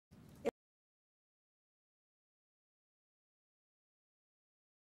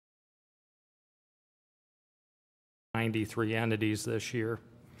93 entities this year.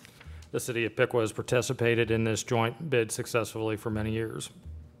 The city of Piqua has participated in this joint bid successfully for many years.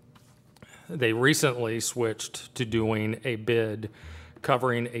 They recently switched to doing a bid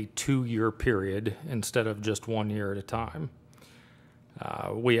covering a 2-year period instead of just 1 year at a time.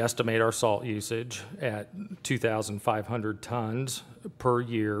 We estimate our salt usage at 2,500 tons per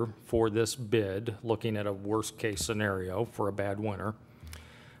year for this bid, looking at a worst-case scenario for a bad winter.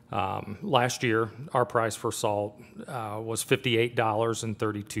 Last year, our price for salt was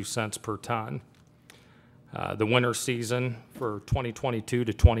 $58.32 per ton. The winter season for 2022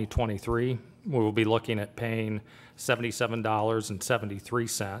 to 2023, we will be looking at paying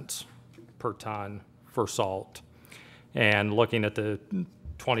 $77.73 per ton for salt. And looking at the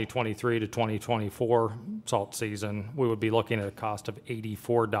 2023 to 2024 salt season, we would be looking at a cost of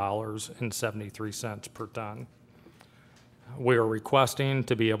 $84.73 per ton. We are requesting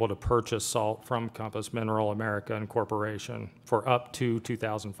to be able to purchase salt from Compass Mineral America Incorporation for up to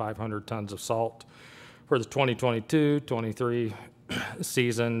 2,500 tons of salt for the 2022-23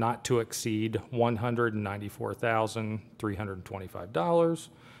 season, not to exceed $194,325,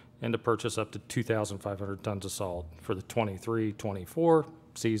 and to purchase up to 2,500 tons of salt for the 23-24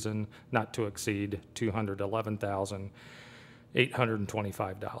 season, not to exceed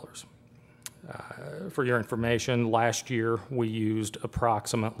 $211,825. For your information, last year we used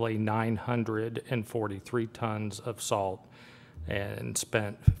approximately 943 tons of salt and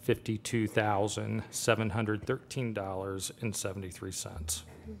spent $52,713.73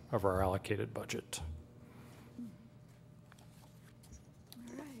 of our allocated budget.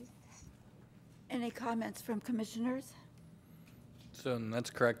 All right. Any comments from commissioners? So that's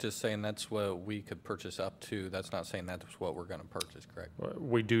correct, just saying that's what we could purchase up to. That's not saying that's what we're going to purchase, correct?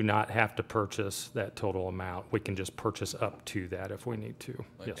 We do not have to purchase that total amount. We can just purchase up to that if we need to. Okay.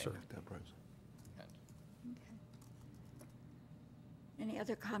 Yes, sir. Any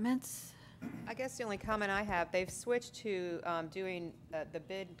other comments? I guess the only comment I have, they've switched to doing the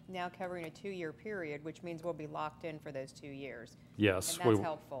bid now covering a 2-year period, which means we'll be locked in for those 2 years. Yes. And that's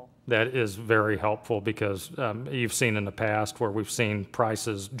helpful. That is very helpful because you've seen in the past where we've seen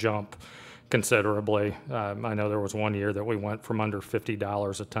prices jump considerably. I know there was 1 year that we went from under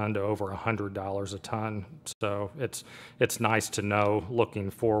 $50 a ton to over $100 a ton. So it's nice to know looking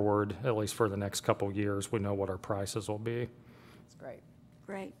forward, at least for the next couple of years, we know what our prices will be. That's great.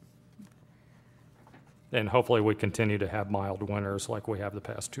 Great. And hopefully we continue to have mild winters like we have the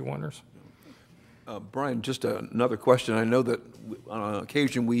past 2 winters. Brian, just another question. I know that on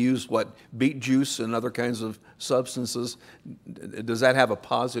occasion we use, beet juice and other kinds of substances. Does that have a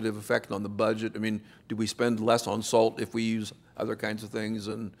positive effect on the budget? I mean, do we spend less on salt if we use other kinds of things?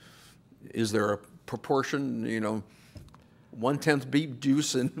 And is there a proportion, 1/10 beet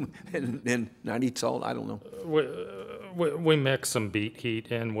juice and 90 salt? I don't know. We mix some beet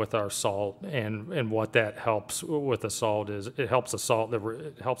heat in with our salt, and what that helps with the salt is it helps the salt,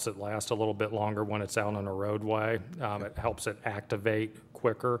 it helps it last a little bit longer when it's out on a roadway. It helps it activate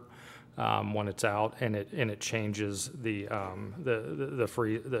quicker when it's out, and it changes the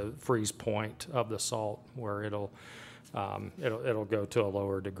freeze point of the salt where it'll go to a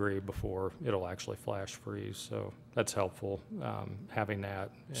lower degree before it'll actually flash freeze. So that's helpful, having that.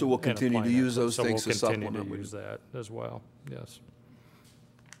 So we'll continue to use those things to supplement. So we'll continue to use that as well, yes.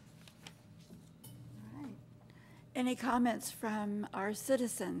 All right. Any comments from our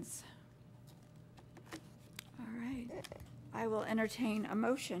citizens? All right. I will entertain a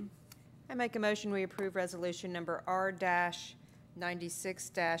motion. I make a motion we approve resolution number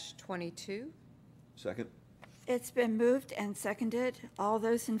R-96-22. Second. It's been moved and seconded. All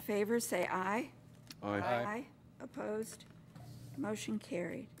those in favor say aye. Aye. Aye. Opposed? Motion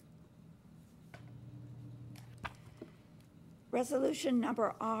carried. Resolution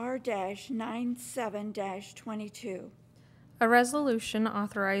number R-97-22. A resolution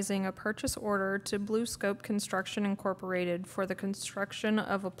authorizing a purchase order to Blue Scope Construction Incorporated for the construction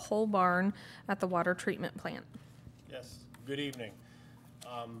of a pole barn at the water treatment plant. Yes, good evening.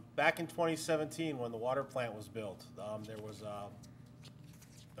 Back in 2017, when the water plant was built, there was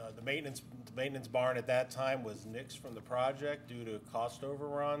the maintenance barn at that time was nixed from the project due to cost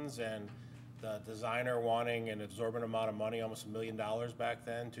overruns and the designer wanting an exorbitant amount of money, almost $1 million back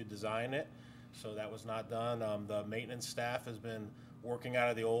then, to design it. So that was not done. The maintenance staff has been working out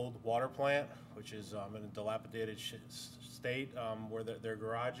of the old water plant, which is in a dilapidated state where their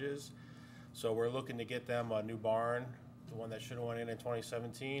garage is. So we're looking to get them a new barn, the one that should have went in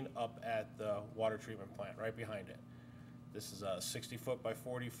 2017, up at the water treatment plant right behind it. This is a 60-foot by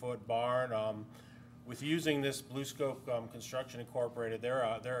 40-foot barn. with using this Blue Scope Construction Incorporated, they're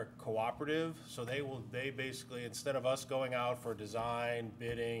a cooperative, so they basically, instead of us going out for design,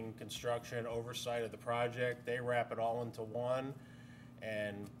 bidding, construction, oversight of the project, they wrap it all into one.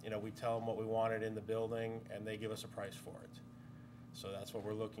 And, we tell them what we wanted in the building, and they give us a price for it. So that's what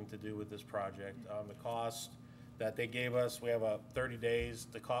we're looking to do with this project. The cost that they gave us, we have 30 days.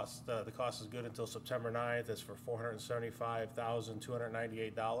 The cost is good until September 9th. It's for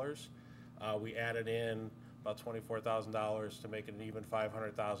 $475,298. We added in about $24,000 to make it an even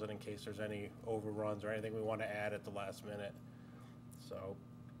 $500,000 in case there's any overruns or anything we want to add at the last minute. So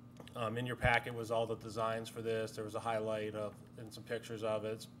in your packet was all the designs for this. There was a highlight and some pictures of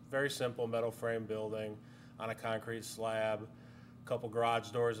it. It's very simple metal frame building on a concrete slab, a couple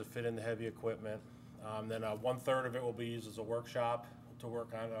garage doors that fit in the heavy equipment. Then 1/3 of it will be used as a workshop to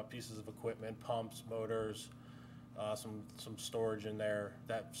work on pieces of equipment, pumps, motors, some storage in there,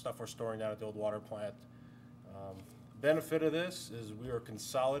 that stuff we're storing down at the old water plant. Benefit of this is we are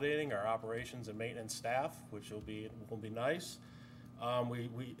consolidating our operations and maintenance staff, which will be nice.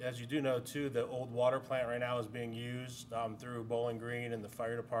 We, as you do know too, the old water plant right now is being used through Bowling Green and the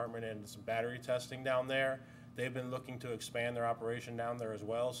fire department and some battery testing down there. They've been looking to expand their operation down there as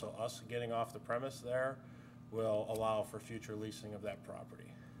well, so us getting off the premise there will allow for future leasing of that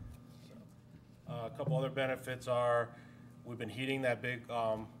property. A couple other benefits are we've been heating that big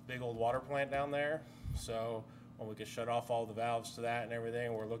old water plant down there, so when we can shut off all the valves to that and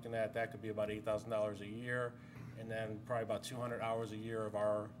everything, we're looking at that could be about $8,000 a year. And then probably about 200 hours a year of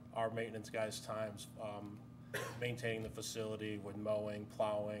our maintenance guys' times maintaining the facility with mowing,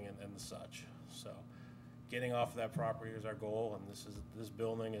 plowing, and the such. So getting off of that property is our goal, and this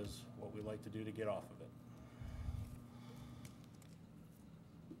building is what we like to do to get off of it.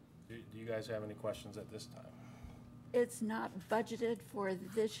 Do you guys have any questions at this time? It's not budgeted for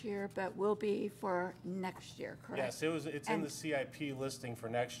this year, but will be for next year, correct? Yes, it's in the CIP listing for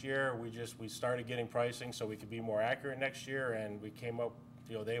next year. We started getting pricing so we could be more accurate next year, and we came up,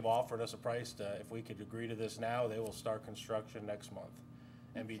 they've offered us a price to, if we could agree to this now, they will start construction next month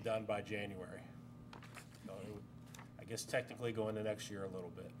and be done by January. So it would, I guess technically go into next year a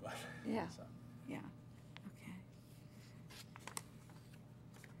little bit, but. Yeah, so. yeah, okay.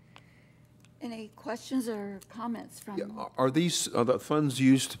 Any questions or comments from? Yeah, are the funds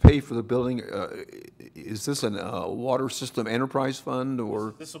used to pay for the building, is this a water system enterprise fund,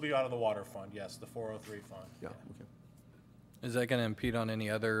 or? This will be out of the water fund, yes, the 403 fund. Yeah, okay. Is that going to impede on any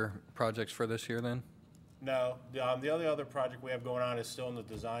other projects for this year then? No, the other project we have going on is still in the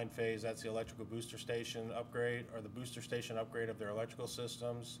design phase. That's the electrical booster station upgrade, or the booster station upgrade of their electrical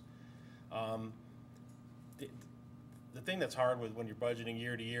systems. The thing that's hard when you're budgeting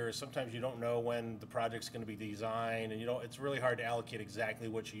year to year is sometimes you don't know when the project's going to be designed, and it's really hard to allocate exactly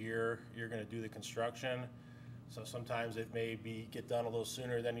which year you're going to do the construction. So sometimes it may get done a little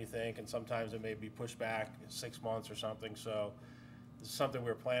sooner than you think, and sometimes it may be pushed back 6 months or something. So this is something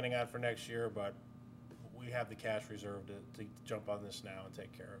we're planning on for next year, but we have the cash reserve to jump on this now and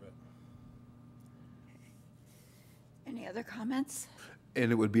take care of it. Any other comments? And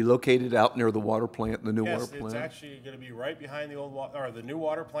it would be located out near the water plant, the new water Yes, plant? it's actually going to be right behind the the new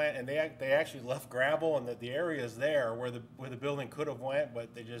water plant, and they actually left gravel, and the area is there where the building could have went,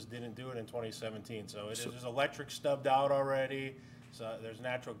 but they just didn't do it in 2017. So there's electric stubbed out already. So there's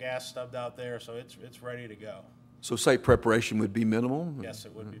natural gas stubbed out there, so it's ready to go. So site preparation would be minimal? Yes,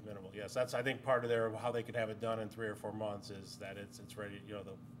 it would be minimal. Yes, that's I think part of how they could have it done in 3 or 4 months is that it's ready.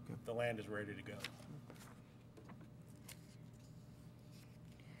 The land is ready to go.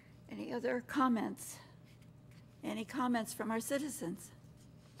 Any other comments? Any comments from our citizens?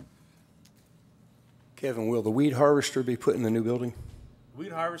 Kevin, will the weed harvester be put in the new building?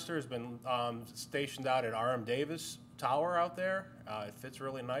 Weed harvester has been stationed out at R.M. Davis Tower out there. It fits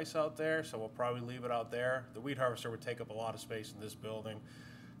really nice out there, so we'll probably leave it out there. The weed harvester would take up a lot of space in this building.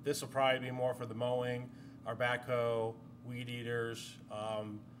 This will probably be more for the mowing, our backhoe, weed eaters,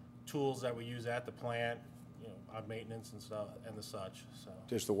 tools that we use at the plant, on maintenance and stuff and the such. So.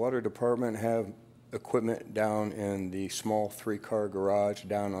 Does the water department have equipment down in the small 3-car garage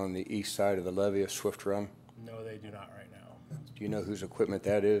down on the east side of the levee of Swift Run? No, they do not right now. Do you know whose equipment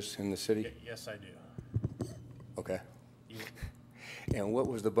that is in the city? Yes, I do. Okay. And what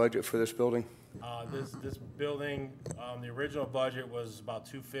was the budget for this building? This building, the original budget was about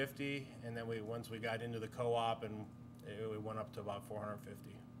 $250, and then once we got into the co-op, and it went up to about $450.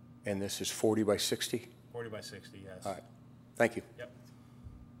 And this is 40 by 60? 40 by 60, yes. All right. Thank you. Yep.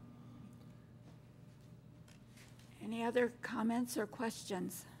 Any other comments or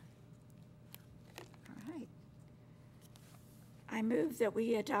questions? All right. I move that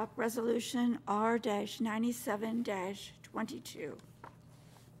we adopt Resolution R-97-22.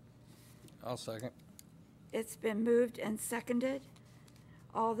 I'll second. It's been moved and seconded.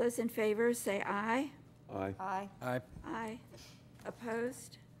 All those in favor say aye. Aye. Aye. Aye. Aye.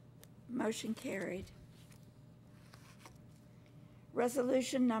 Opposed? Motion carried.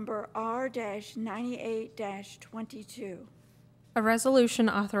 Resolution number R-98-22. A resolution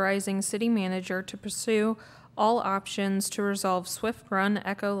authorizing city manager to pursue all options to resolve Swift Run,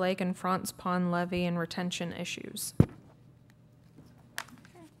 Echo Lake, and Franz Pond levee and retention issues.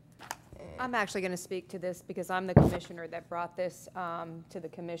 I'm actually going to speak to this because I'm the commissioner that brought this to the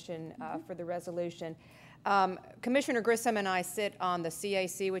commission for the resolution. Commissioner Grissom and I sit on the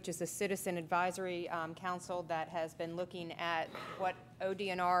CAC, which is the Citizen Advisory Council that has been looking at what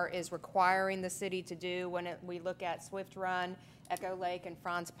ODNR is requiring the city to do when we look at Swift Run, Echo Lake, and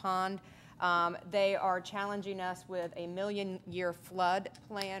Franz Pond. They are challenging us with a million-year flood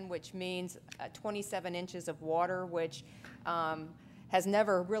plan, which means 27 inches of water, which has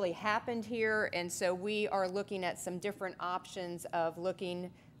never really happened here. And so we are looking at some different options of looking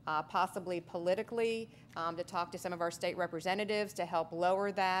possibly politically to talk to some of our state representatives to help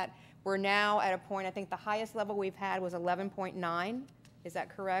lower that. We're now at a point, I think the highest level we've had was 11.9. Is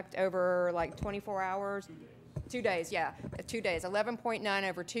that correct? Over like 24 hours? 2 days, yeah, 2 days, 11.9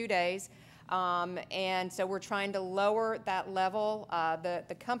 over 2 days. And so we're trying to lower that level.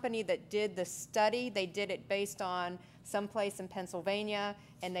 The company that did the study, they did it based on someplace in Pennsylvania,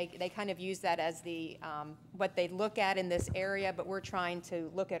 and they kind of use that as the what they look at in this area, but we're trying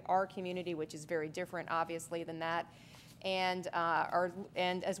to look at our community, which is very different, obviously, than that. And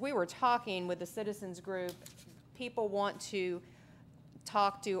as we were talking with the citizens group, people want to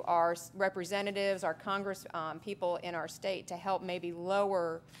talk to our representatives, our Congress people in our state to help maybe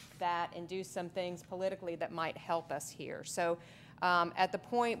lower that and do some things politically that might help us here. So at the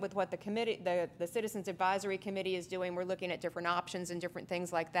point with what the committee, the Citizens Advisory Committee is doing, we're looking at different options and different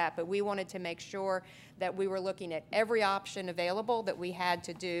things like that, but we wanted to make sure that we were looking at every option available that we had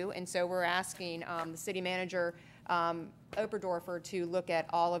to do, and so we're asking the city manager, Oberdorfer, to look at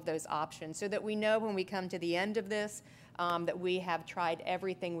all of those options so that we know when we come to the end of this that we have tried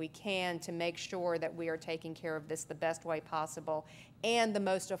everything we can to make sure that we are taking care of this the best way possible and the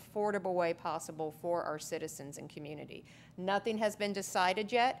most affordable way possible for our citizens and community. Nothing has been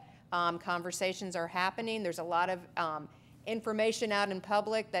decided yet. Conversations are happening. There's a lot of information out in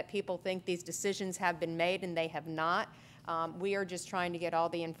public that people think these decisions have been made and they have not. We are just trying to get all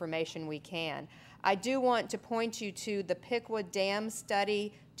the information we can. I do want to point you to the Pickwood Dam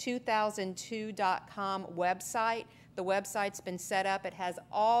Study 2002.com website. The website's been set up. It has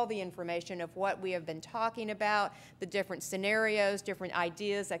all the information of what we have been talking about, the different scenarios, different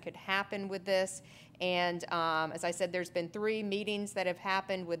ideas that could happen with this. And as I said, there's been 3 meetings that have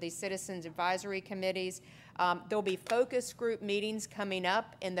happened with these citizens advisory committees. There'll be focus group meetings coming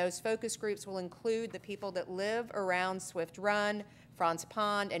up, and those focus groups will include the people that live around Swift Run, Franz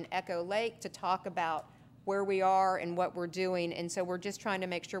Pond, and Echo Lake to talk about where we are and what we're doing. And so we're just trying to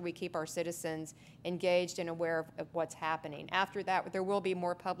make sure we keep our citizens engaged and aware of what's happening. After that, there will be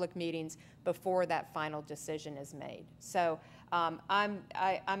more public meetings before that final decision is made. So I'm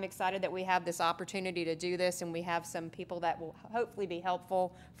excited that we have this opportunity to do this, and we have some people that will hopefully be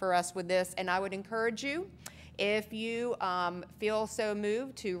helpful for us with this. And I would encourage you, if you feel so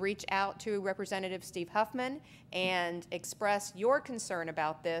moved, to reach out to Representative Steve Huffman and express your concern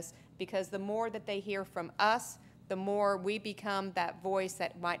about this, because the more that they hear from us, the more we become that voice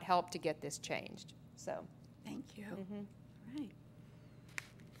that might help to get this changed. So, Thank you. Right.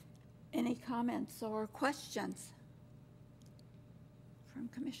 Any comments or questions from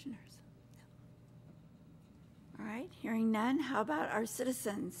commissioners? All right, hearing none, how about our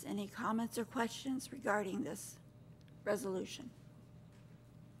citizens? Any comments or questions regarding this resolution?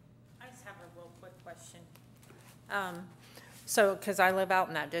 I just have a real quick question. So, because I live out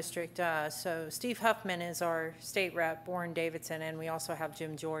in that district, so Steve Huffman is our state rep, Warren Davidson, and we also have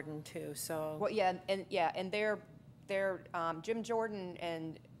Jim Jordan too, so. well, and they're Jim Jordan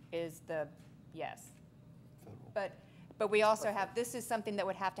and is the, yes. But we also have, this is something that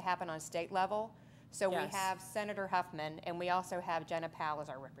would have to happen on state level. So Yes. we have Senator Huffman, and we also have Jenna Powell as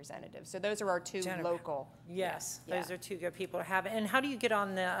our representative. So those are our 2 Jenna local. Yes, Yeah. those are 2 good people to have. And how do you get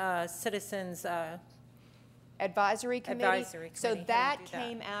on the citizens, Advisory committee. Advisory So committee. How that do you do that?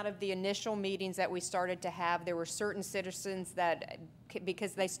 came out of the initial meetings that we started to have. There were certain citizens that,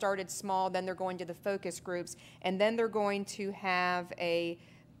 because they started small, then they're going to the focus groups, and then they're going to have a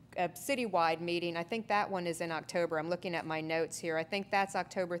a citywide meeting. I think that one is in October. I'm looking at my notes here. I think that's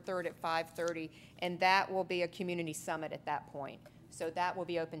October 3rd at 5:30, and that will be a community summit at that point. So that will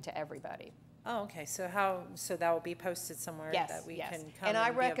be open to everybody. Oh, okay, so that will be posted somewhere Yes, that we yes. can come And I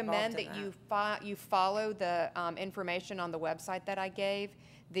and be recommend involved in that you follow the information on the website that I gave,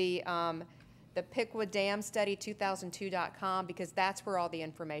 the Piqua Dam Study 2002.com, because that's where all the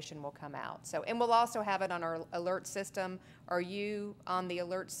information will come out. So, and we'll also have it on our alert system. Are you on the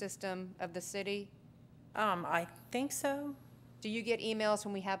alert system of the city? I think so. Do you get emails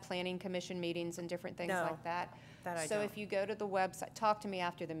when we have planning commission meetings and different things No, like that? that I So don't. if you go to the website, talk to me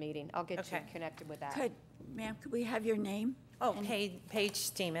after the meeting. I'll get you Okay. connected with that. Ma'am, could we have your name? Oh, and- Paige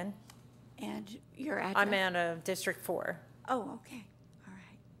Steeman. And your address? I'm at District 4. Oh, okay, all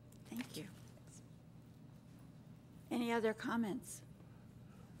right, thank you. Any other comments?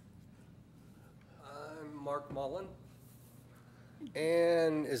 I'm Mark Mullen.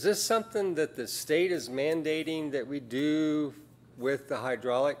 And is this something that the state is mandating that we do with the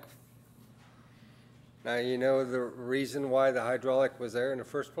hydraulic? Now, you know the reason why the hydraulic was there in the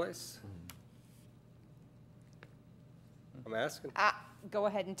first place? I'm asking. Go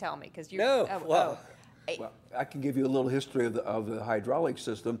ahead and tell me, because you're. No, well, Well, I can give you a little history of the hydraulic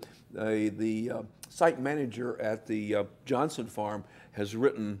system. The site manager at the Johnson Farm has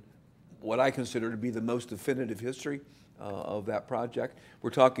written what I consider to be the most definitive history of that project. We're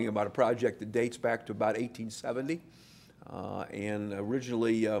talking about a project that dates back to about 1870. And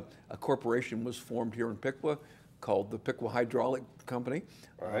originally, a corporation was formed here in Piqua called the Piqua Hydraulic Company.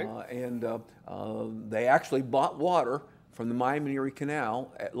 Right. And they actually bought water from the Miami Erie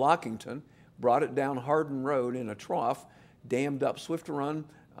Canal at Lockington, brought it down Hardin Road in a trough, dammed up Swift Run,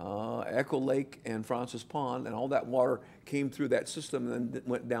 Echo Lake, and Francis Pond, and all that water came through that system and then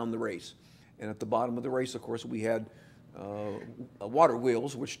went down the race. And at the bottom of the race, of course, we had water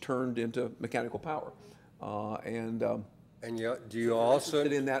wheels, which turned into mechanical power. and do you also,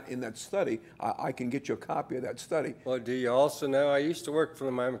 In that study, I can get you a copy of that study. well, do you also know, I used to work for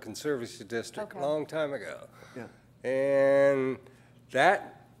the Miami Conservancy District a Okay. long time ago. Yeah. And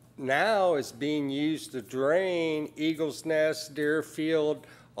that now is being used to drain Eagles Nest, Deerfield,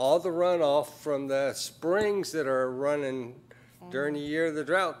 all the runoff from the springs that are running during the year of the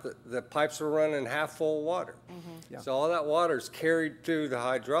drought. The pipes are running half full of water. Yeah. So all that water is carried through the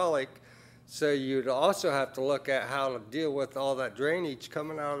hydraulic. So you'd also have to look at how to deal with all that drainage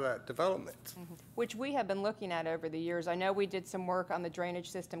coming out of that development. Which we have been looking at over the years. I know we did some work on the drainage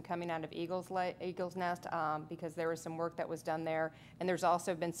system coming out of Eagles Nest, because there was some work that was done there. And there's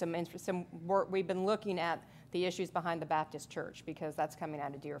also been some work, we've been looking at the issues behind the Baptist Church, because that's coming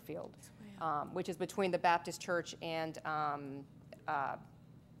out of Deerfield, which is between the Baptist Church and,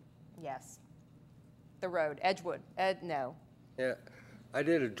 yes, the road, Edgewood, no. Yeah, I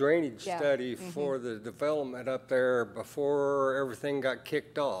did a drainage Yeah. study for the development up there before everything got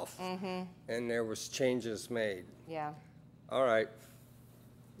kicked off. And there was changes made. Yeah. All right,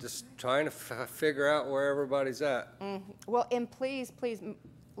 just trying to figure out where everybody's at. Well, and please,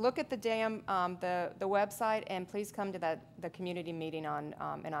 look at the dam, the website, and please come to the community meeting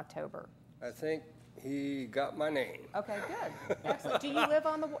in October. I think he got my name. Okay, good. Excellent. Do you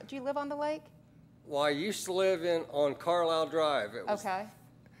live on the lake? Well, I used to live on Carlisle Drive. It was, Okay,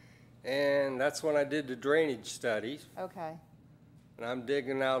 and that's when I did the drainage study. okay. And I'm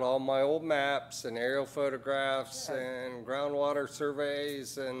digging out all my old maps and aerial photographs and groundwater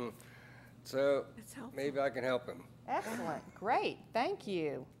surveys, and so That's helpful. maybe I can help him. Excellent, great, thank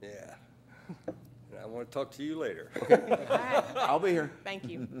you. Yeah. And I want to talk to you later. All right, I'll be here. Thank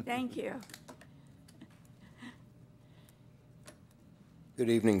you. thank you. Good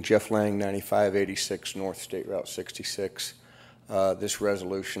evening, Jeff Lang, 9586 North State Route 66. This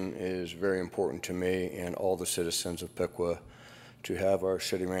resolution is very important to me and all the citizens of Piqua to have our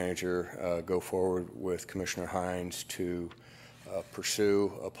city manager go forward with Commissioner Hines to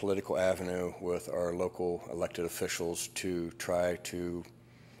pursue a political avenue with our local elected officials to try to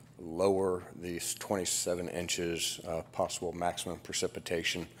lower these 27 inches possible maximum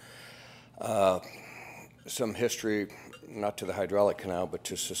precipitation. Some history, not to the hydraulic canal, but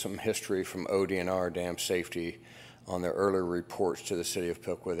to some history from ODNR Dam Safety on their earlier reports to the city of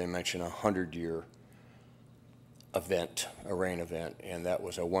Piqua. They mentioned a 100-year event, a rain event, and that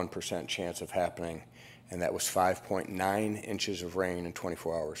was a 1% chance of happening, and that was 5.9 inches of rain in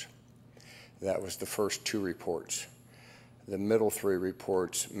 24 hours. That was the first two reports. The middle three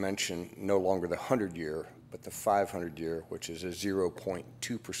reports mention no longer the 100-year, but the 500-year, which is a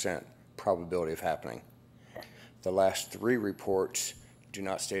 0.2% probability of happening. The last three reports do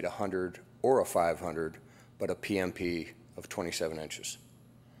not state 100 or a 500, but a PMP of 27 inches.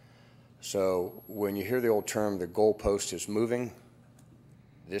 So when you hear the old term, the goalpost is moving,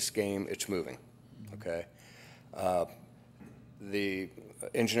 this game, it's moving, okay? The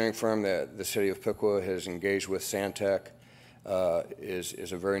engineering firm that the city of Piqua has engaged with, Santec,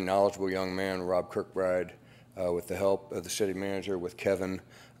 is a very knowledgeable young man, Rob Kirkbride, with the help of the city manager, with Kevin,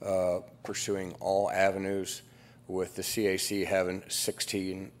 pursuing all avenues, with the CAC having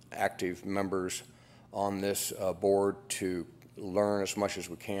 16 active members on this board to learn as much as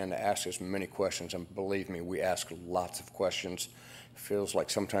we can, to ask as many questions. And believe me, we ask lots of questions. It feels like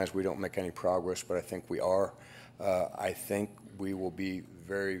sometimes we don't make any progress, but I think we are. I think we will be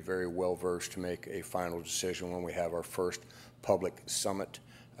very, very well versed to make a final decision when we have our first public summit.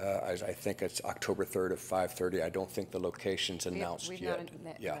 As I think it's October 3rd at 5:30. I don't think the location's announced We've yet.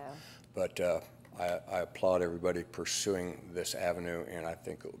 not, Yeah, no. but I applaud everybody pursuing this avenue, and I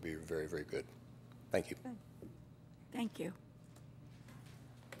think it will be very, very good. Thank you. Thank you.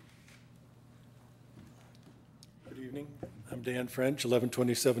 Good evening. I'm Dan French,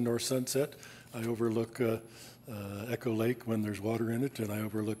 1127 North Sunset. I overlook Echo Lake when there's water in it, and I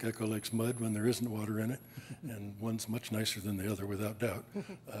overlook Echo Lake's mud when there isn't water in it, and one's much nicer than the other, without doubt.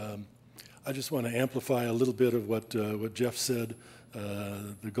 I just want to amplify a little bit of what Jeff said.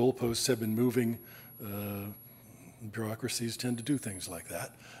 The goalposts have been moving. Bureaucracies tend to do things like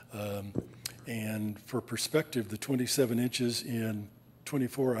that. And for perspective, the 27 inches in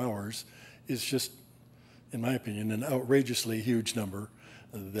 24 hours is just, in my opinion, an outrageously huge number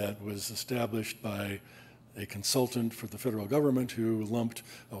that was established by a consultant for the federal government who lumped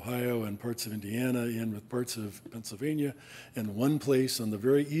Ohio and parts of Indiana in with parts of Pennsylvania. And one place on the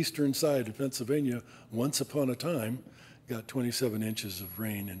very eastern side of Pennsylvania, once upon a time, got 27 inches of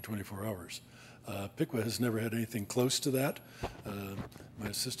rain in 24 hours. Piqua has never had anything close to that. My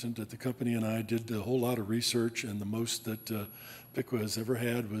assistant at the company and I did a whole lot of research, and the most that Piqua has ever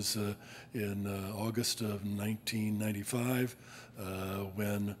had was in August of 1995,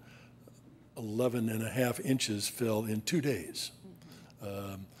 when 11.5 inches fell in 2 days.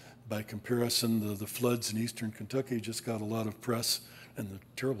 By comparison, the floods in eastern Kentucky just got a lot of press, and the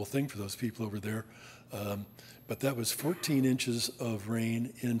terrible thing for those people over there. But that was 14 inches of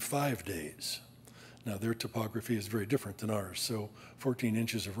rain in 5 days. Now, their topography is very different than ours, so 14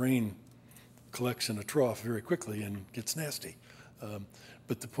 inches of rain collects in a trough very quickly and gets nasty.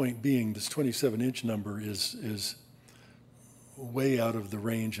 But the point being, this 27-inch number is way out of the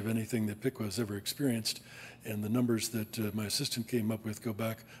range of anything that Piqua has ever experienced. And the numbers that my assistant came up with go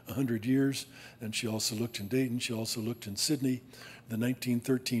back 100 years. And she also looked in Dayton. She also looked in Sydney. The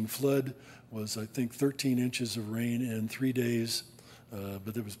 1913 flood was, I think, 13 inches of rain in 3 days.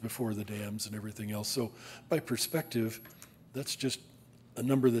 But it was before the dams and everything else. So by perspective, that's just a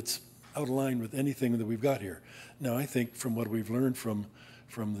number that's out of line with anything that we've got here. Now, I think from what we've learned from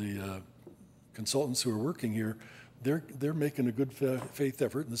the consultants who are working here, they're making a good faith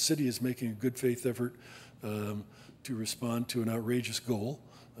effort, and the city is making a good faith effort to respond to an outrageous goal.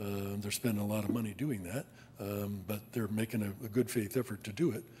 They're spending a lot of money doing that, but they're making a good faith effort to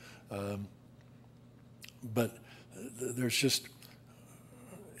do it. But there's just,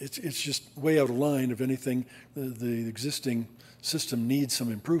 it's just way out of line of anything. The existing system needs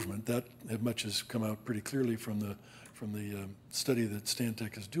some improvement. That much has come out pretty clearly from the study that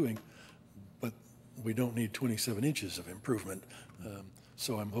Stantec is doing. But we don't need 27 inches of improvement.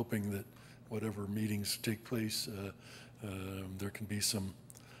 So I'm hoping that whatever meetings take place, there can be some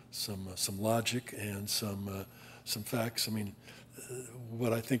logic and some facts. I mean,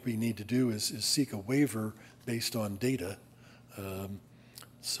 what I think we need to do is seek a waiver based on data,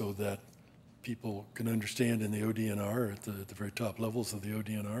 so that people can understand in the ODNR, at the very top levels of the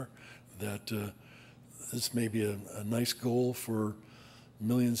ODNR, that this may be a nice goal for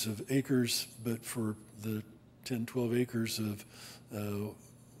millions of acres, but for the 10, 12 acres of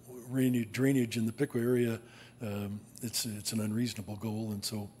drainage in the Piqua area, it's an unreasonable goal, and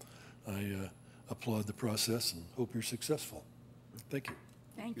so I applaud the process and hope you're successful. Thank you.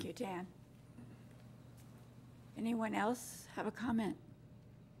 Thank you, Dan. Anyone else have a comment?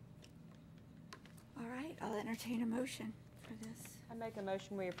 All right, I'll entertain a motion for this. I make a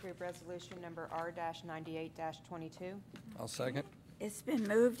motion, we approve resolution number R-98-22. I'll second. It's been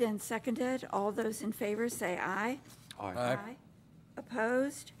moved and seconded. All those in favor say aye. Aye.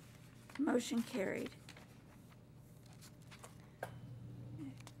 Opposed? Motion carried.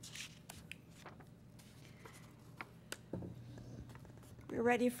 We're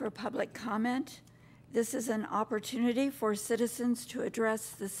ready for public comment. This is an opportunity for citizens to address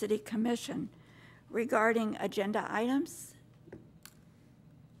the City Commission regarding agenda items,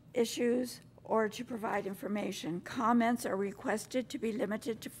 issues, or to provide information. Comments are requested to be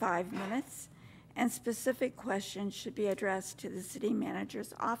limited to 5 minutes, and specific questions should be addressed to the city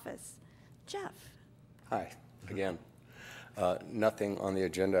manager's office. Jeff? Hi, again. Nothing on the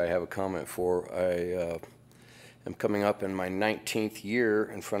agenda I have a comment for. I am coming up in my 19th year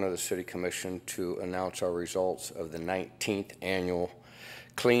in front of the City Commission to announce our results of the 19th annual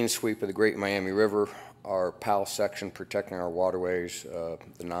Clean Sweep of the Great Miami River, our PAL section protecting our waterways, the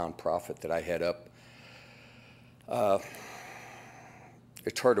nonprofit that I head up.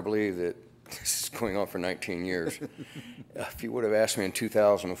 It's hard to believe that this is going on for 19 years. If you would have asked me in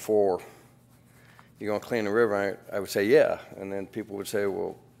 2004, you going to clean the river? I would say, yeah. And then people would say,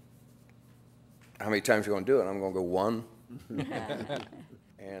 well, how many times are you going to do it? And I'm going to go 1.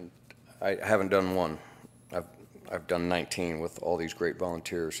 And I haven't done 1. I've done 19 with all these great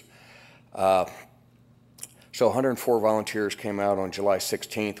volunteers. So 104 volunteers came out on July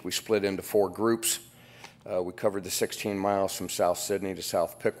 16th. We split into 4 groups. We covered the 16 miles from South Sydney to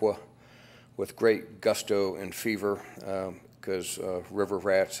South Piqua with great gusto and fever, because river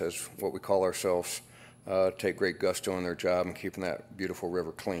rats, as what we call ourselves, take great gusto in their job in keeping that beautiful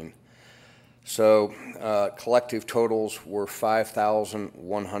river clean. So collective totals were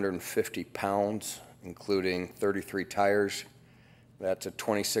 5,150 pounds, including 33 tires. That's a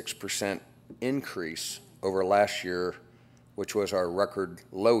 26% increase over last year, which was our record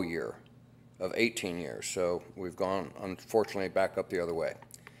low year of 18 years. So we've gone, unfortunately, back up the other way.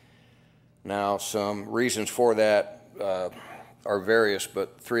 Now, some reasons for that are various,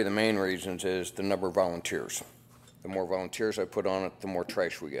 but 3 of the main reasons is the number of volunteers. The more volunteers I put on it, the more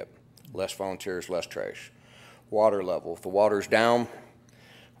trash we get. Less volunteers, less trash. Water level. If the water's down,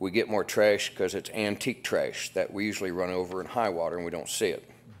 we get more trash because it's antique trash that we usually run over in high water and we don't see it.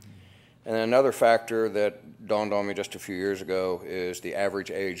 And another factor that dawned on me just a few years ago is the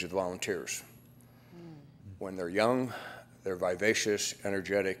average age of the volunteers. When they're young, they're vivacious,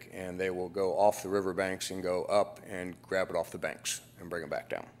 energetic, and they will go off the riverbanks and go up and grab it off the banks and bring it back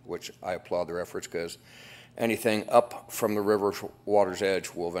down, which I applaud their efforts, because anything up from the river's water's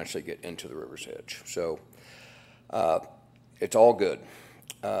edge will eventually get into the river's edge. So it's all good.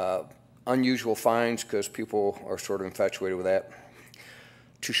 Unusual finds, because people are sort of infatuated with that.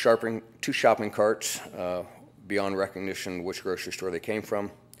 2 shopping carts, beyond recognition which grocery store they came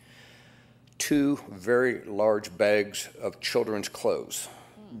from. 2 very large bags of children's clothes.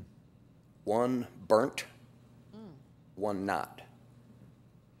 1 burnt, 1 not.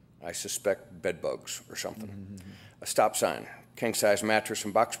 I suspect bed bugs or something. A stop sign, king-size mattress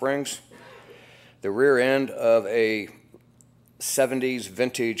and box springs. The rear end of a 70s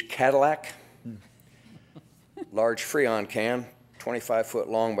vintage Cadillac. Large Freon can, 25-foot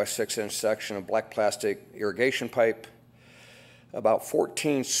long by 6-inch section of black plastic irrigation pipe. About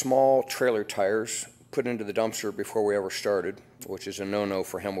 14 small trailer tires put into the dumpster before we ever started, which is a no-no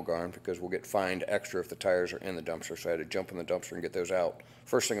for Hemmelgarn, because we'll get fined extra if the tires are in the dumpster. So I had to jump in the dumpster and get those out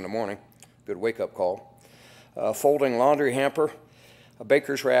first thing in the morning. Good wake-up call. Folding laundry hamper, a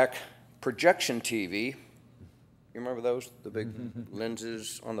baker's rack, projection TV. You remember those? The big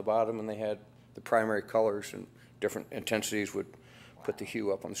lenses on the bottom, and they had the primary colors and different intensities would put the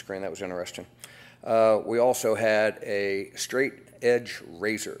hue up on the screen. That was interesting. We also had a straight edge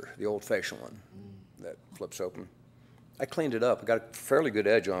razor, the old-fashioned one that flips open. I cleaned it up. I got a fairly good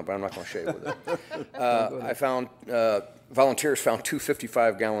edge on it, but I'm not going to shave with it. I found, volunteers found 2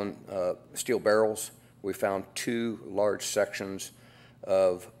 55-gallon steel barrels. We found 2 large sections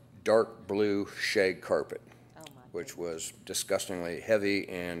of dark blue shag carpet, which was disgustingly heavy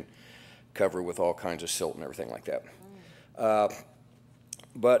and covered with all kinds of silt and everything like that.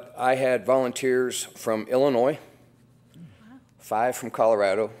 But I had volunteers from Illinois, 5 from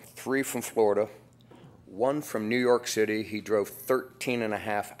Colorado, 3 from Florida, 1 from New York City. He drove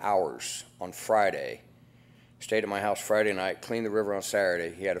 13.5 hours on Friday, stayed at my house Friday night, cleaned the river on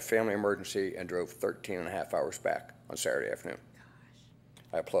Saturday. He had a family emergency and drove 13.5 hours back on Saturday afternoon.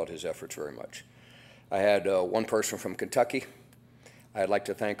 I applaud his efforts very much. I had 1 person from Kentucky. I'd like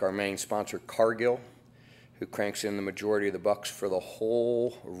to thank our main sponsor, Cargill, who cranks in the majority of the bucks for the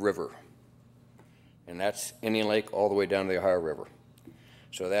whole river. And that's Indian Lake all the way down to the Ohio River.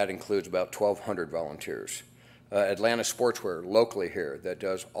 So that includes about 1,200 volunteers. Atlanta Sportswear, locally here, that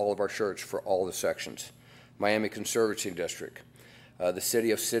does all of our shirts for all the sections. Miami Conservancy District. The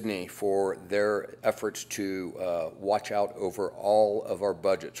City of Sydney for their efforts to watch out over all of our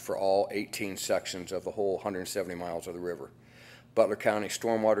budgets for all 18 sections of the whole 170 miles of the river. Butler County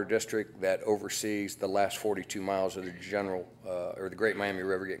Stormwater District that oversees the last 42 miles of the general, or the Great Miami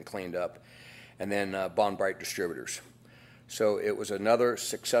River getting cleaned up. And then Bond Bright Distributors. So it was another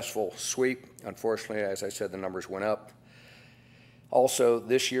successful sweep. Unfortunately, as I said, the numbers went up. Also,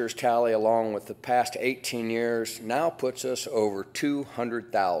 this year's tally, along with the past 18 years, now puts us over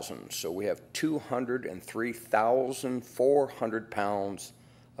 200,000. So we have 203,400 pounds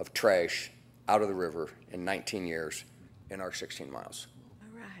of trash out of the river in 19 years in our 16 miles. All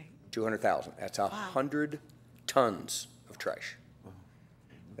right. 200,000. That's 100 tons of trash.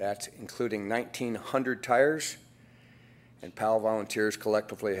 That's including 1,900 tires. And Powell volunteers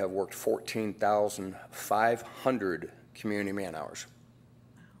collectively have worked 14,500 community man-hours.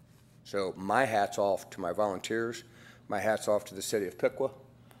 So my hat's off to my volunteers. My hat's off to the city of Piqua,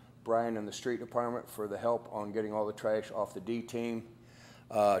 Brian and the street department for the help on getting all the trash off the D team,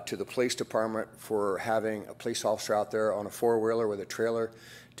 to the police department for having a police officer out there on a four-wheeler with a trailer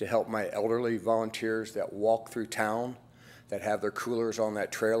to help my elderly volunteers that walk through town, that have their coolers on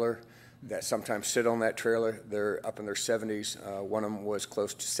that trailer, that sometimes sit on that trailer. They're up in their 70s. One of them was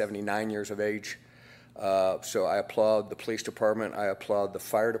close to 79 years of age. So I applaud the police department. I applaud the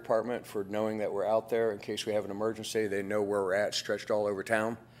fire department for knowing that we're out there in case we have an emergency. They know where we're at, stretched all over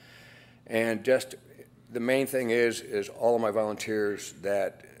town. And just the main thing is all of my volunteers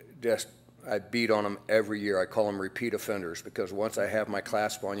that just, I beat on them every year. I call them repeat offenders because once I have my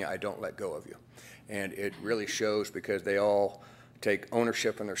clasp on you, I don't let go of you. And it really shows because they all take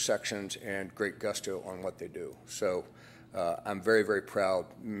ownership in their sections and great gusto on what they do. So I'm very, very proud,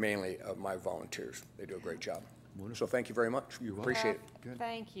 mainly of my volunteers. They do a great job. So thank you very much. Appreciate it.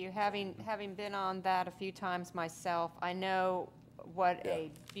 Thank you. Having been on that a few times myself, I know what a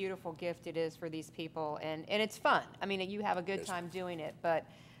beautiful gift it is for these people, and it's fun. I mean, you have a good time doing it, but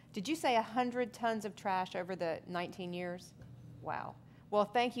did you say 100 tons of trash over the 19 years? Wow. Well,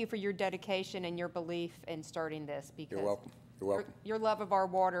 thank you for your dedication and your belief in starting this because You're welcome. You're welcome. your love of our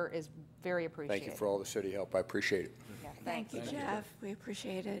water is very appreciated. Thank you for all the city help. I appreciate it. Yeah, Thank you, Jeff. We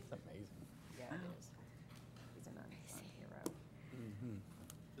appreciate it. Yeah, it is. He's an unsung hero.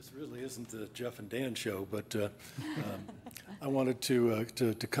 This really isn't the Jeff and Dan show, but I wanted to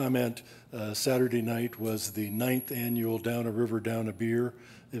comment. Saturday night was the 9th annual Down a River, Down a Beer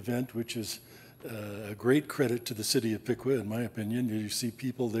event, which is a great credit to the city of Piqua, in my opinion. You see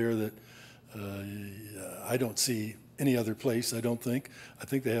people there that I don't see any other place, I don't think. I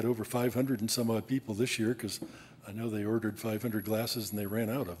think they had over 500 and some odd people this year because I know they ordered 500 glasses and they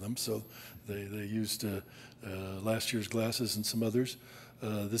ran out of them. So they used last year's glasses and some others.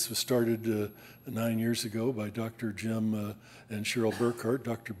 This was started 9 years ago by Dr. Jim and Cheryl Burkhart,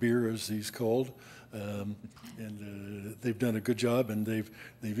 Dr. Beer as he's called. And they've done a good job, and they've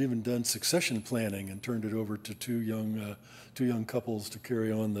even done succession planning and turned it over to two young couples to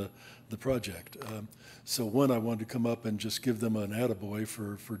carry on the project. So one, I wanted to come up and just give them an attaboy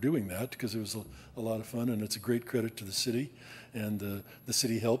for doing that because it was a lot of fun, and it's a great credit to the city, and the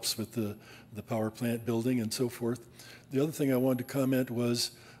city helps with the power plant building and so forth. The other thing I wanted to comment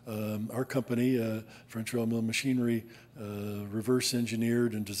was our company, French Oil Mill Machinery, reverse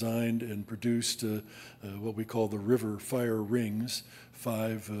engineered and designed and produced what we call the River Fire Rings,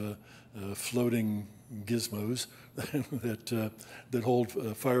 5 floating gizmos that hold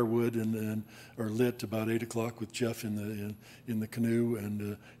firewood and are lit about 8 o'clock with Jeff in the canoe,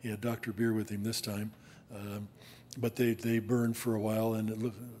 and he had Dr. Beer with him this time. But they burn for a while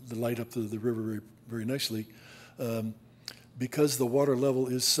and they light up the river very, very nicely. Because the water level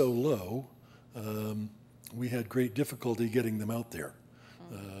is so low, we had great difficulty getting them out there.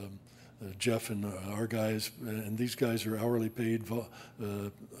 Jeff and our guys, and these guys are hourly paid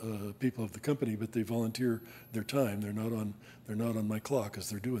people of the company, but they volunteer their time. They're not on my clock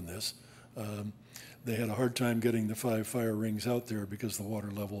as they're doing this. They had a hard time getting the 5 fire rings out there because the water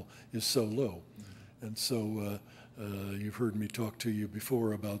level is so low. And so you've heard me talk to you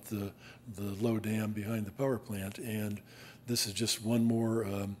before about the low dam behind the power plant, and this is just one more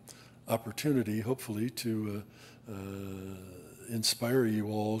opportunity, hopefully, to inspire you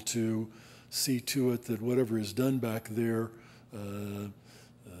all to see to it that whatever is done back there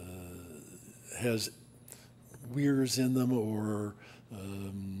has weirs in them or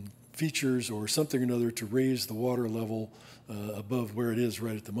features or something or another to raise the water level above where it is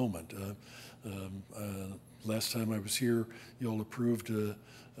right at the moment. Last time I was here, you all approved a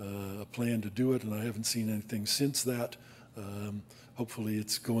plan to do it, and I haven't seen anything since that. Hopefully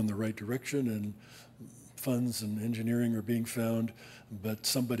it's going the right direction and funds and engineering are being found, but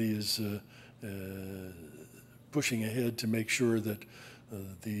somebody is pushing ahead to make sure that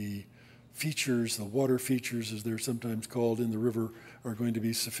the features, the water features as they're sometimes called in the river, are going to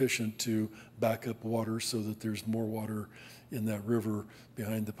be sufficient to back up water so that there's more water in that river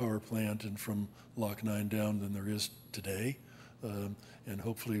behind the power plant and from Lock 9 down than there is today. And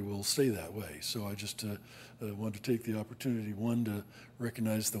hopefully will stay that way. So I just want to take the opportunity, one, to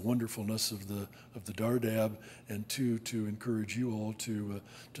recognize the wonderfulness of the Dardab, and two, to encourage you all to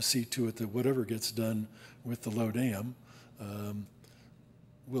see to it that whatever gets done with the low dam,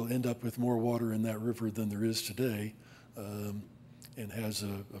 we'll end up with more water in that river than there is today, and has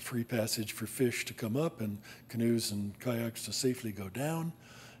a free passage for fish to come up and canoes and kayaks to safely go down.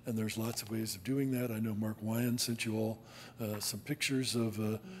 And there's lots of ways of doing that. I know Mark Wyan sent you all some pictures of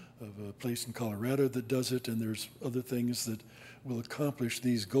a place in Colorado that does it, and there's other things that will accomplish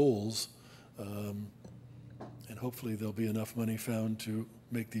these goals. And hopefully there'll be enough money found to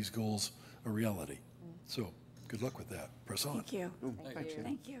make these goals a reality. So good luck with that. Press on. Thank you. Thank you.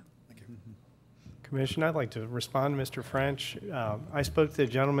 Thank you. Commissioner, I'd like to respond to Mr. French. I spoke to the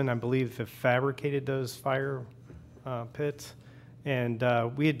gentleman, I believe, that fabricated those fire pits. And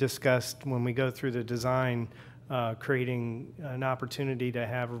we had discussed, when we go through the design, creating an opportunity to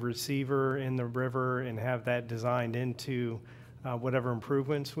have a receiver in the river and have that designed into whatever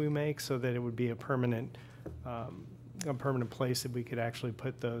improvements we make, so that it would be a permanent place that we could actually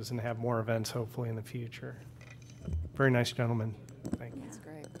put those and have more events hopefully in the future. Very nice gentleman. Thank you. That's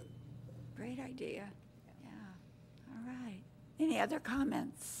great. Great idea. Yeah. All right. Any other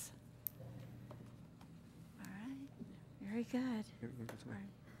comments? All right. Very good.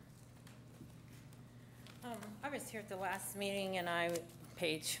 I was here at the last meeting, and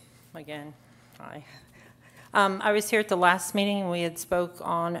Paige, again, hi. I was here at the last meeting, and we had spoke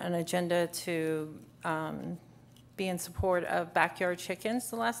on an agenda to be in support of backyard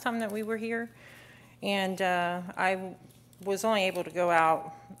chickens the last time that we were here. And I was only able to go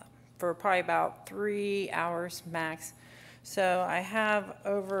out for probably about 3 hours max. So I have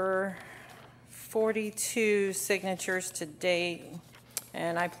over 42 signatures to date,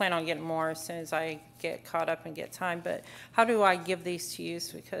 and I plan on getting more as soon as I get caught up and get time. But how do I give these to you?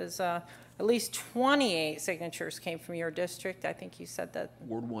 Because at least 28 signatures came from your district. I think you said that.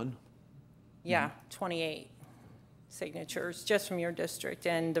 Ward 1? Yeah, 28 signatures just from your district,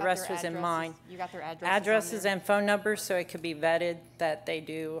 and the rest was in mine. You got their addresses? Addresses and phone numbers, so it could be vetted that they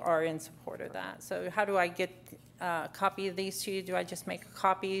are in support of that. So how do I get a copy of these to you? Do I just make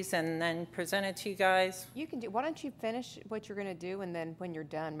copies and then present it to you guys? You can do, why don't you finish what you're going to do, and then when you're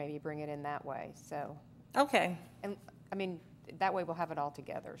done, maybe bring it in that way, so. Okay. And, I mean, that way we'll have it all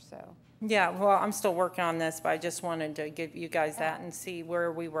together, so. Yeah, well, I'm still working on this, but I just wanted to give you guys that and see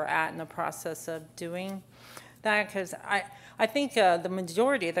where we were at in the process of doing that, because I think the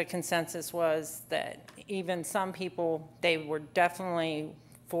majority of the consensus was that even some people, they were definitely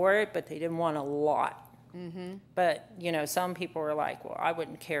for it, but they didn't want a lot. Mm-hmm. But, you know, some people were like, well, I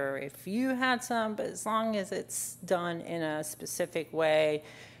wouldn't care if you had some, but as long as it's done in a specific way.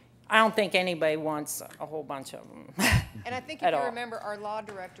 I don't think anybody wants a whole bunch of them. And I think if you remember, our law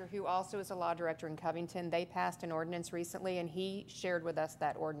director, who also is a law director in Covington, they passed an ordinance recently, and he shared with us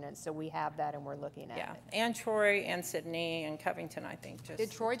that ordinance, so we have that and we're looking at Yeah, it. and Troy and Sydney and Covington, I think, just.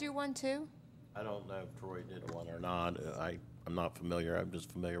 Did Troy do one too? I don't know if Troy did one or not. I'm not familiar. I'm just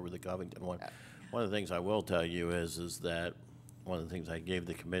familiar with the Covington one. One of the things I will tell you is that one of the things I gave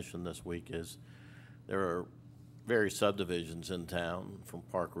the commission this week is there are various subdivisions in town, from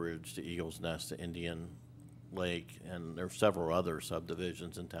Park Ridge to Eagles Nest to Indian Lake, and there are several other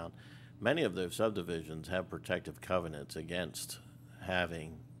subdivisions in town. Many of those subdivisions have protective covenants against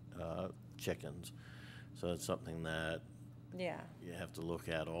having chickens. So it's something that Yeah. you have to look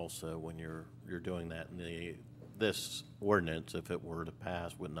at also when you're doing that. And this ordinance, if it were to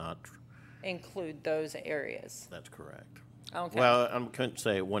pass, would not. Include those areas. That's correct. Okay. Well, I couldn't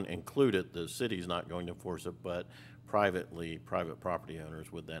say it wouldn't include it. The city's not going to enforce it, but private property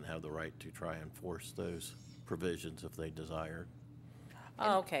owners would then have the right to try and enforce those provisions if they desired.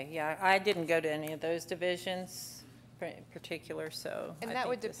 Oh, okay, yeah, I didn't go to any of those divisions in particular, so. And I that think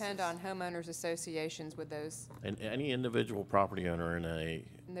would this depend is- on homeowners associations with those. And any individual property owner in a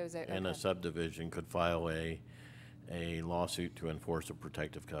Okay. subdivision could file a lawsuit to enforce a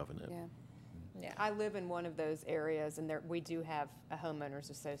protective covenant. Yeah. Yeah. I live in one of those areas, and we do have a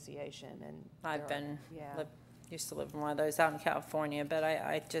homeowners association, and. I've been, Yeah. used to live in one of those out in California, but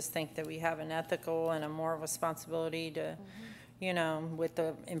I just think that we have an ethical and a moral responsibility to, you know, with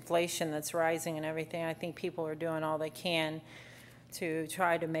the inflation that's rising and everything, I think people are doing all they can to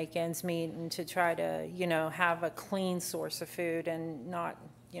try to make ends meet and to try to, you know, have a clean source of food and not,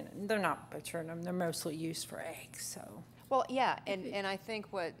 you know, they're not butchering them, they're mostly used for eggs, so. Well, yeah, and I think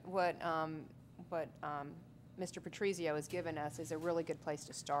what Mr. Patrizio has given us is a really good place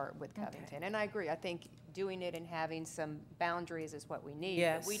to start with Covington. And I agree, I think doing it and having some boundaries is what we need.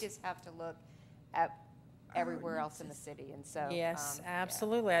 Yes. But we just have to look at everywhere else in the city, and so. Yes, yeah.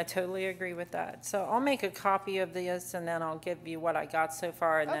 absolutely. I totally agree with that. So I'll make a copy of this, and then I'll give you what I got so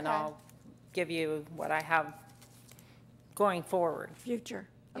far, and then Okay. I'll give you what I have going forward. Future.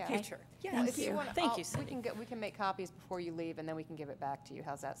 Yeah, Okay. sure. Yeah, Well, thank if you. wanna- Thank I'll- you, Cindy. We can make copies before you leave, and then we can give it back to you.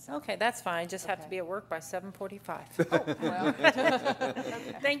 How's that sound? Okay, that's fine. Just have to Okay. be at work by 7:45. Oh, well.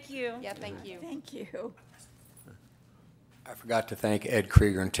 Thank you. Yeah, thank you. Thank you. I forgot to thank Ed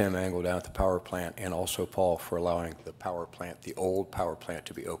Krieger and Tim Engel down at the power plant, and also Paul for allowing the power plant, the old power plant,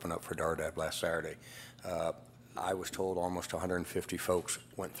 to be opened up for DARDAB last Saturday. I was told almost 150 folks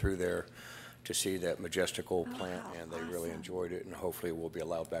went through there to see that majestical plant, and they really enjoyed it, and hopefully we'll be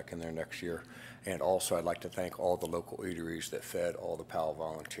allowed back in there next year. And also, I'd like to thank all the local eateries that fed all the PAL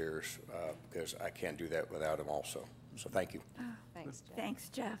volunteers, because I can't do that without them also. So thank you. Thanks, Jeff. Thanks,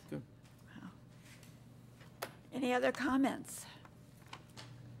 Jeff. Wow. Any other comments?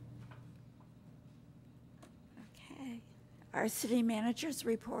 Okay. Our city manager's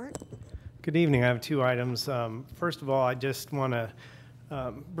report. Good evening. I have two items. First of all, I just want to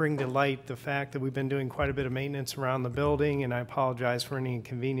bring to light the fact that we've been doing quite a bit of maintenance around the building, and I apologize for any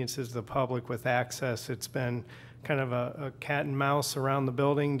inconveniences to the public with access. It's been kind of a cat and mouse around the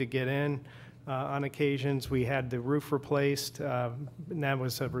building to get in. On occasions, we had the roof replaced, and that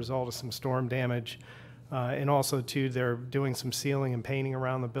was a result of some storm damage. And also, too, they're doing some sealing and painting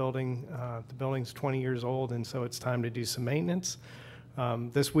around the building. The building's 20 years old, and so it's time to do some maintenance.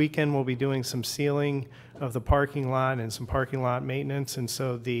 This weekend, we'll be doing some sealing of the parking lot and some parking lot maintenance, and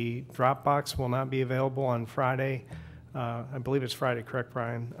so the drop box will not be available on Friday. I believe it's Friday, correct,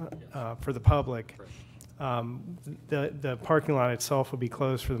 Brian? For the public. The parking lot itself will be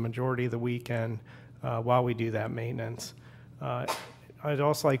closed for the majority of the weekend while we do that maintenance. I'd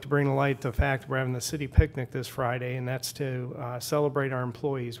also like to bring to light the fact we're having the city picnic this Friday, and that's to celebrate our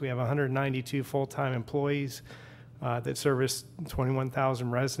employees. We have 192 full-time employees that service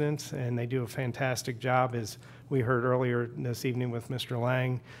 21,000 residents, and they do a fantastic job, as we heard earlier this evening with Mr.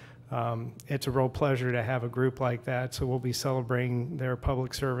 Lang. It's a real pleasure to have a group like that, so we'll be celebrating their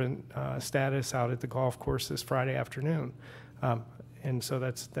public servant status out at the golf course this Friday afternoon. And so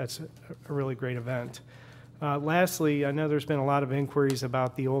that's a really great event. Lastly, I know there's been a lot of inquiries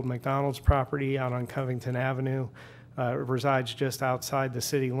about the old McDonald's property out on Covington Avenue. It resides just outside the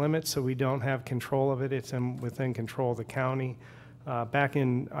city limits, so we don't have control of it. It's within control of the county. Back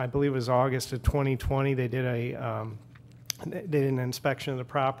in, I believe it was August of 2020, they did an inspection of the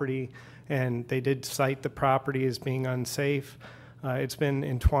property, and they did cite the property as being unsafe. It's been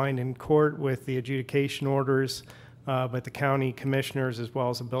entwined in court with the adjudication orders, but the county commissioners as well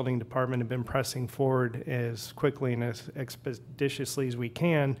as the building department have been pressing forward as quickly and as expeditiously as we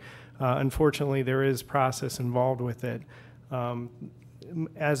can. Unfortunately, there is process involved with it.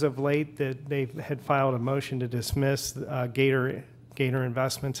 As of late, they had filed a motion to dismiss. Gator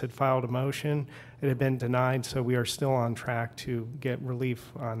Investments had filed a motion. It had been denied, so we are still on track to get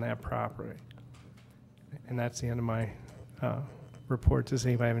relief on that property. And that's the end of my report. Does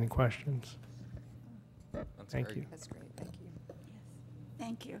anybody have any questions? Thank you. That's great, thank you.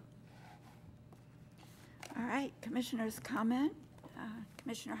 Thank you. All right, commissioners' comment.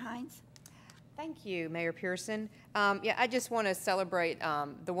 Commissioner Hines? Thank you, Mayor Pearson. Yeah, I just want to celebrate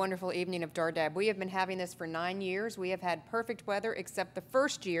the wonderful evening of DARDAB. We have been having this for 9 years. We have had perfect weather except the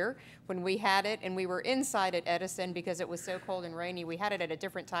first year when we had it and we were inside at Edison because it was so cold and rainy. We had it at a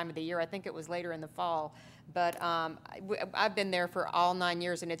different time of the year. I think it was later in the fall. But I've been there for all 9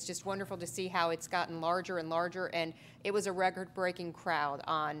 years, and it's just wonderful to see how it's gotten larger and larger. And it was a record-breaking crowd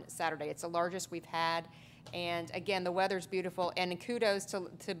on Saturday. It's the largest we've had. And again, the weather's beautiful, and kudos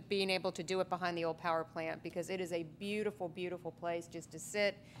to being able to do it behind the old power plant, because it is a beautiful, beautiful place just to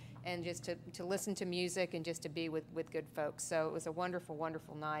sit and just to listen to music and just to be with good folks. So it was a wonderful,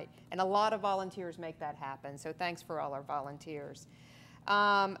 wonderful night. And a lot of volunteers make that happen, so thanks for all our volunteers.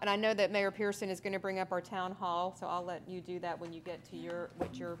 And I know that Mayor Pearson is going to bring up our town hall, so I'll let you do that when you get to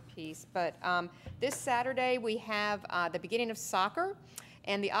your piece. But this Saturday, we have the beginning of soccer.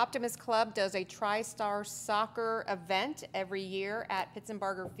 And the Optimist Club does a Tri-Star soccer event every year at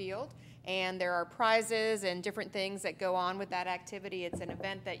Pittsburgher Field. And there are prizes and different things that go on with that activity. It's an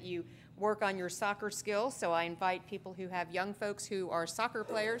event that you work on your soccer skills. So I invite people who have young folks who are soccer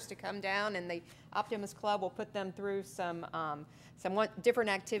players to come down, and the Optimist Club will put them through some different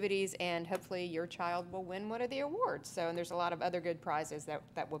activities, and hopefully your child will win one of the awards. So, and there's a lot of other good prizes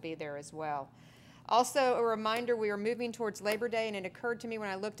that will be there as well. Also, a reminder, we are moving towards Labor Day, and it occurred to me when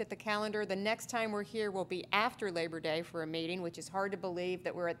I looked at the calendar, the next time we're here will be after Labor Day for a meeting, which is hard to believe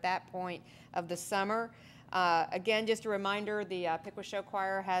that we're at that point of the summer. Again, just a reminder, the Piqua Show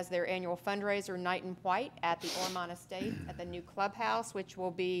Choir has their annual fundraiser, Night in White, at the Ormont Estate at the new clubhouse, which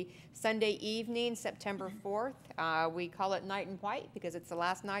will be Sunday evening, September 4th. We call it Night in White because it's the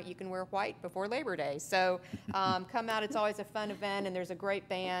last night you can wear white before Labor Day. So come out. It's always a fun event, and there's a great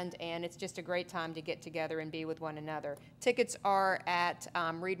band, and it's just a great time to get together and be with one another. Tickets are at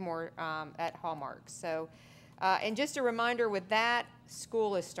Reedmore at Hallmark. So, and just a reminder with that,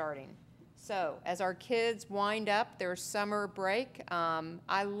 school is starting. So as our kids wind up their summer break,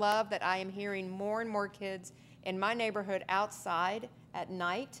 I love that I am hearing more and more kids in my neighborhood outside at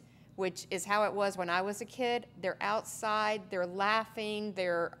night, which is how it was when I was a kid. They're outside, they're laughing,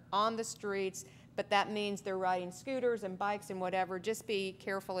 they're on the streets, but that means they're riding scooters and bikes and whatever. Just be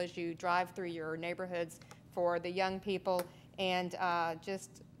careful as you drive through your neighborhoods for the young people, and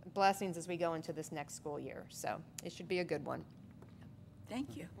just blessings as we go into this next school year. So it should be a good one.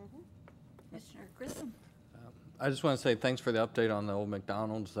 Thank you. Commissioner Grissom. I just want to say thanks for the update on the old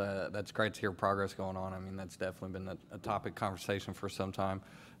McDonald's. That's great to hear progress going on. I mean, that's definitely been a topic conversation for some time.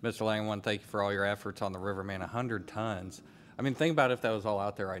 Mr. Lang, I want to thank you for all your efforts on the Riverman, 100 tons. I mean, think about if that was all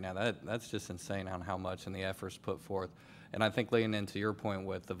out there right now. That's just insane on how much and the efforts put forth. And I think leading into your point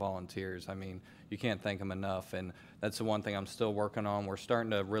with the volunteers, I mean, you can't thank them enough. And that's the one thing I'm still working on. We're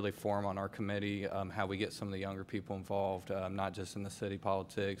starting to really form on our committee how we get some of the younger people involved, not just in the city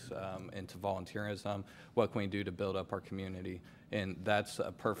politics, into volunteerism. What can we do to build up our community? And that's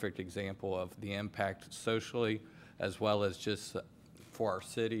a perfect example of the impact socially as well as just for our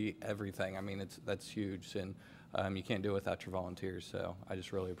city, everything. I mean, that's huge. And you can't do it without your volunteers. So I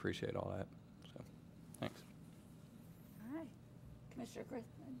just really appreciate all that. So thanks. All right. Commissioner Grissom.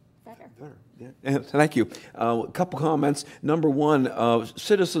 Yeah, thank you. A couple comments. Number one,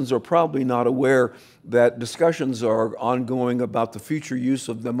 citizens are probably not aware that discussions are ongoing about the future use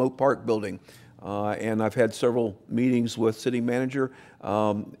of the Moat Park building. And I've had several meetings with city manager,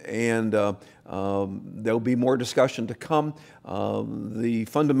 and there'll be more discussion to come. The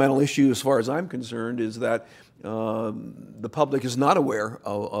fundamental issue, as far as I'm concerned, is that the public is not aware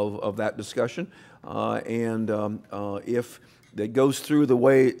of that discussion. If that goes through the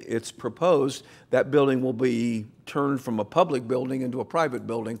way it's proposed, that building will be turned from a public building into a private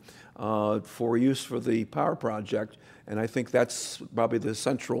building for use for the power project. And I think that's probably the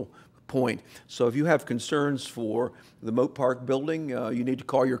central point. So if you have concerns for the Moat Park building, you need to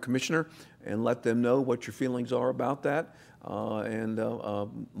call your commissioner and let them know what your feelings are about that, and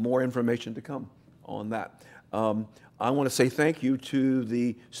more information to come on that. I want to say thank you to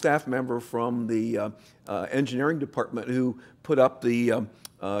the staff member from the engineering department who put up the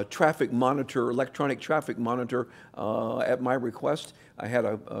traffic monitor, electronic traffic monitor at my request. I had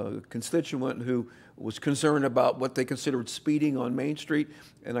a constituent who was concerned about what they considered speeding on Main Street,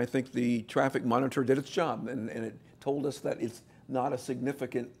 and I think the traffic monitor did its job, and it told us that it's not a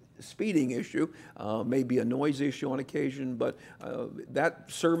significant speeding issue, maybe a noise issue on occasion, but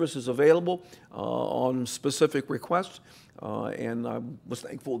that service is available on specific requests, and I was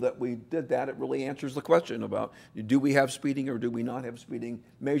thankful that we did that. It really answers the question about do we have speeding or do we not have speeding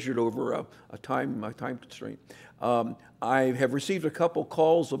measured over a time constraint. I have received a couple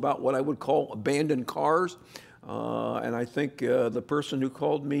calls about what I would call abandoned cars. And I think the person who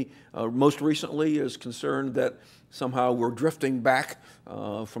called me most recently is concerned that somehow we're drifting back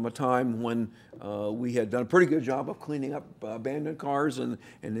from a time when we had done a pretty good job of cleaning up abandoned cars, and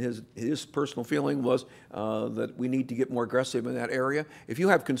his personal feeling was that we need to get more aggressive in that area. If you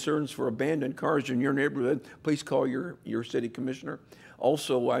have concerns for abandoned cars in your neighborhood, please call your city commissioner.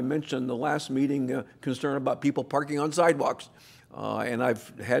 Also, I mentioned the last meeting concern about people parking on sidewalks. And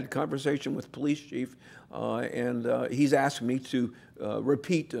I've had conversation with police chief, and he's asked me to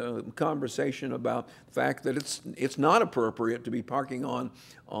repeat a conversation about the fact that it's not appropriate to be parking on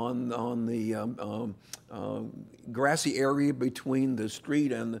the grassy area between the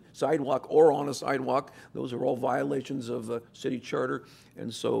street and the sidewalk or on a sidewalk. Those are all violations of the city charter.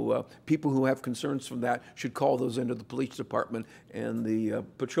 And so people who have concerns from that should call those into the police department, and the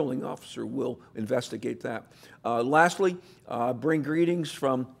patrolling officer will investigate that. Lastly, bring greetings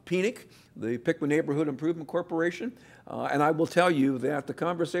from PNIC, the Piqua Neighborhood Improvement Corporation. And I will tell you that the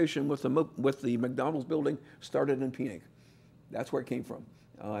conversation with the McDonald's building started in PNIC. That's where it came from.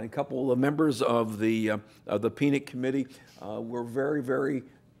 A couple of members of the PNIC committee were very, very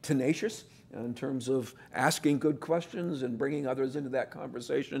tenacious in terms of asking good questions and bringing others into that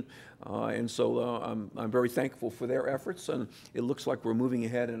conversation. And so I'm very thankful for their efforts, and it looks like we're moving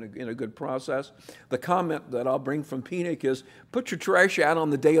ahead in a good process. The comment that I'll bring from PNIC is put your trash out on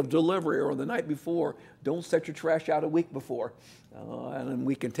the day of delivery or the night before. Don't set your trash out a week before. And then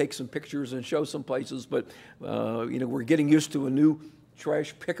we can take some pictures and show some places, but we're getting used to a new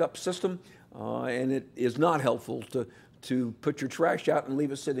trash pickup system, and it is not helpful to put your trash out and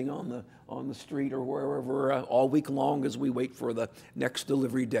leave it sitting on the street or wherever all week long as we wait for the next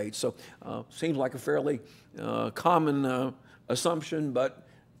delivery date. So seems like a fairly common assumption, but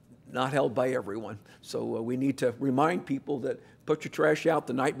not held by everyone. So we need to remind people that put your trash out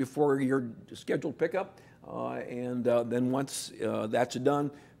the night before your scheduled pickup, and then once that's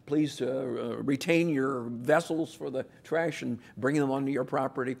done, please retain your vessels for the trash and bring them onto your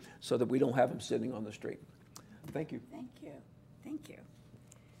property so that we don't have them sitting on the street. Thank you. Thank you. Thank you.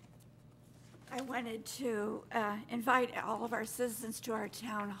 I wanted to invite all of our citizens to our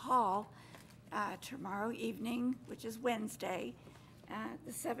town hall tomorrow evening, which is Wednesday,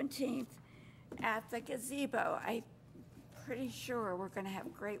 the 17th, at the gazebo. I'm pretty sure we're going to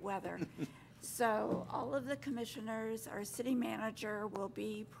have great weather. So all of the commissioners, our city manager will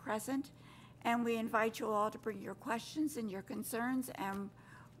be present, and we invite you all to bring your questions and your concerns, and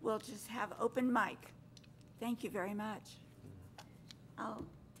we'll just have open mic. Thank you very much. I'll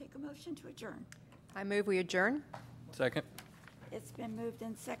take a motion to adjourn. I move we adjourn. Second. It's been moved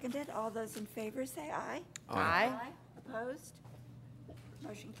and seconded. All those in favor say aye. Aye. Opposed?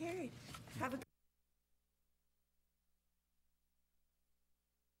 Motion carried. Have a